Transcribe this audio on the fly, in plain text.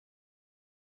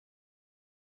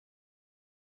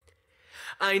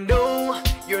I know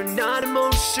you're not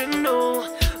emotional,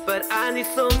 but I need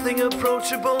something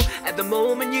approachable. At the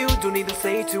moment you don't even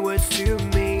say two words to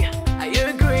me. I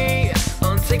agree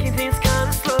on taking things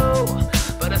kinda slow,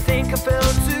 but I think I fell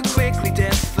too quickly,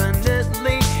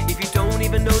 definitely, if you don't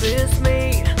even notice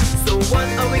me. So what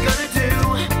are we gonna do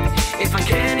if I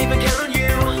can't even count on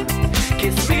you?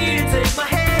 Kiss me and take my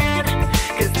hand,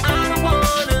 cause I don't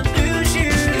wanna lose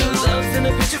you. Your love's in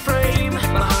a picture frame,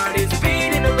 my heart is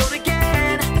beating alone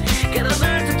again. Can I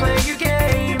learn to play your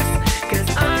games, cause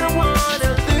I don't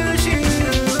wanna lose you.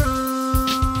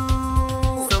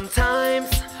 Sometimes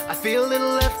I feel a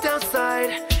little left outside,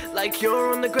 like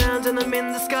you're on the ground and I'm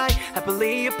in the sky.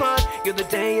 Happily apart, you're the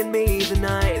day and me the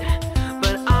night.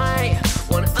 But I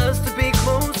want us to be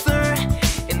closer.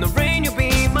 In the rain you'll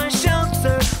be my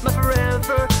shelter, my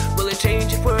forever. Will it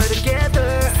change if we're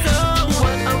together? So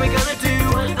what are we gonna do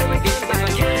if I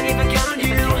can't even count on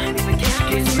you?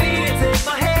 Kiss me and take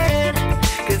my hand,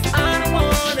 cause I don't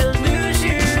wanna lose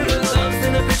you. Your love's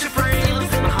in a picture frame,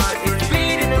 my heart is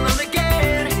beating alone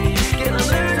again. Can I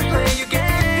learn to play your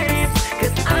games,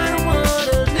 cause I don't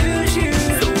wanna lose you.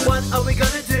 So what are we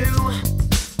gonna do?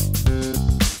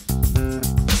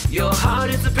 Your heart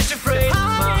is a picture frame,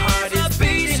 my heart is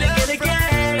beating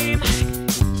again.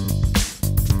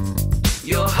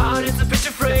 Your heart is a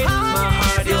picture frame, my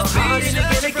heart is beating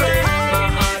again. My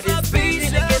heart is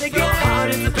beating again. Your heart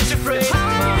is a picture frame, my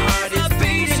heart is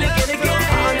beating again. Your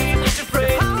heart is a picture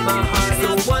frame, my heart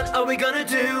is. So what are we gonna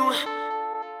do?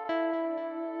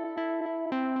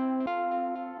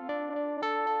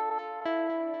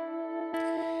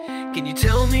 Can you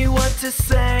tell me what to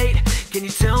say? Can you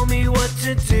tell me what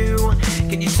to do?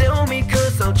 Can you tell me,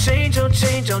 cause I'll change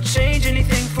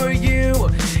anything for you.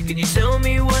 Can you tell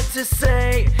me what to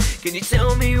say? Can you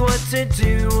tell me what to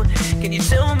do? Can you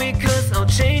tell me, cause I'll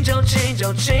change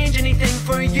anything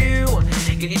for you.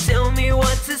 Can you tell me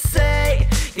what to say?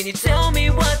 Can you tell me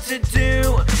what to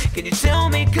do? Can you tell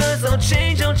me, cause I'll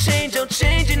change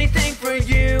anything for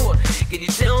you. Can you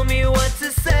tell me what to